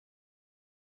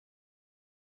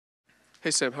Hey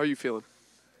Sam, how are you feeling?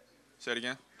 Say it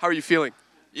again. How are you feeling?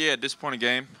 Yeah, disappointing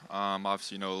game.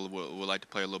 Obviously, we'd like to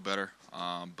play a little better,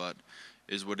 but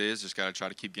is what it is. Just gotta try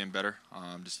to keep getting better.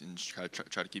 Just try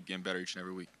to keep getting better each and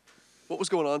every week. What was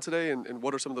going on today, and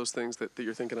what are some of those things that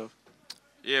you're thinking of?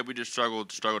 Yeah, we just struggled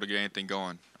to get anything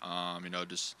going.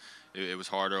 Just it was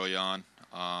hard early on.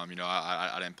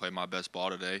 I didn't play my best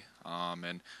ball today,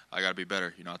 and I gotta be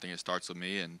better. I think it starts with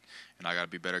me, and I gotta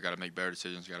be better. Gotta make better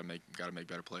decisions. Gotta make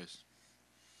better plays.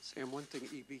 Sam, one thing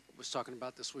EB was talking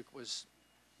about this week was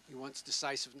he wants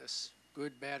decisiveness,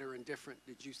 good, bad, or indifferent.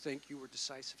 Did you think you were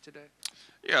decisive today?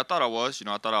 Yeah, I thought I was.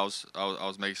 I thought I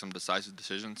was making some decisive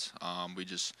decisions. We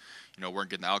just,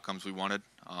 weren't getting the outcomes we wanted.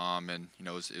 And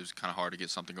it was kind of hard to get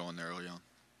something going there early on.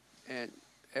 And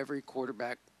every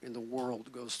quarterback in the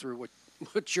world goes through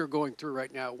what you're going through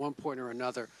right now at one point or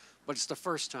another, but it's the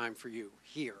first time for you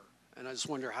here. And I just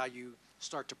wonder how you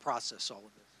start to process all of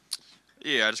this.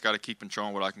 Yeah, I just got to keep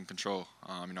controlling what I can control.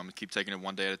 I'm gonna keep taking it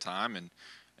one day at a time, and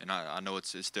I know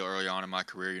it's still early on in my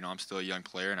career. I'm still a young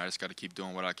player, and I just got to keep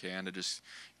doing what I can to just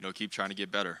keep trying to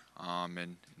get better,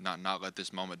 and not let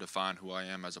this moment define who I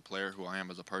am as a player, who I am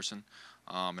as a person,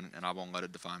 and I won't let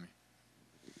it define me.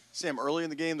 Sam, early in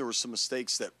the game, there were some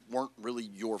mistakes that weren't really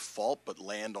your fault, but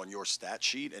land on your stat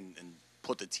sheet and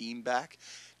put the team back.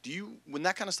 When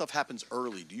that kind of stuff happens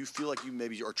early, do you feel like you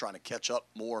maybe are trying to catch up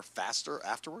more faster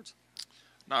afterwards?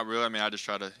 Not really. I mean, I just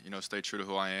try to, stay true to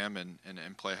who I am and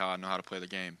play how I know how to play the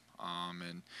game.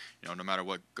 And no matter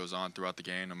what goes on throughout the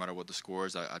game, no matter what the score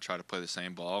is, I try to play the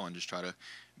same ball and just try to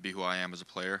be who I am as a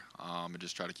player, and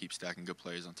just try to keep stacking good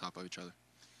plays on top of each other.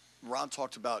 Ron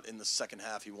talked about in the second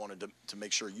half he wanted to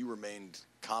make sure you remained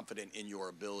confident in your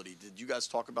ability. Did you guys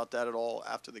talk about that at all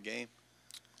after the game?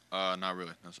 Not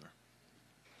really. No, sir.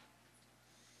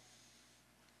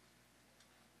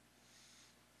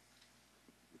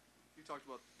 You talked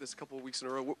about this a couple of weeks in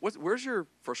a row. Where's your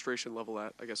frustration level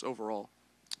at, I guess, overall?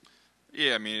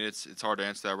 Yeah, I mean, it's hard to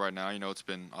answer that right now. It's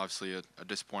been obviously a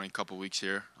disappointing couple weeks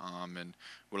here, and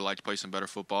would have liked to play some better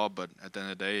football. But at the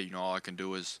end of the day, all I can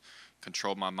do is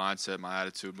control my mindset, my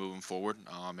attitude moving forward,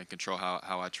 and control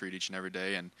how I treat each and every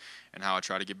day and how I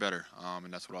try to get better.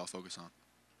 And that's what I'll focus on.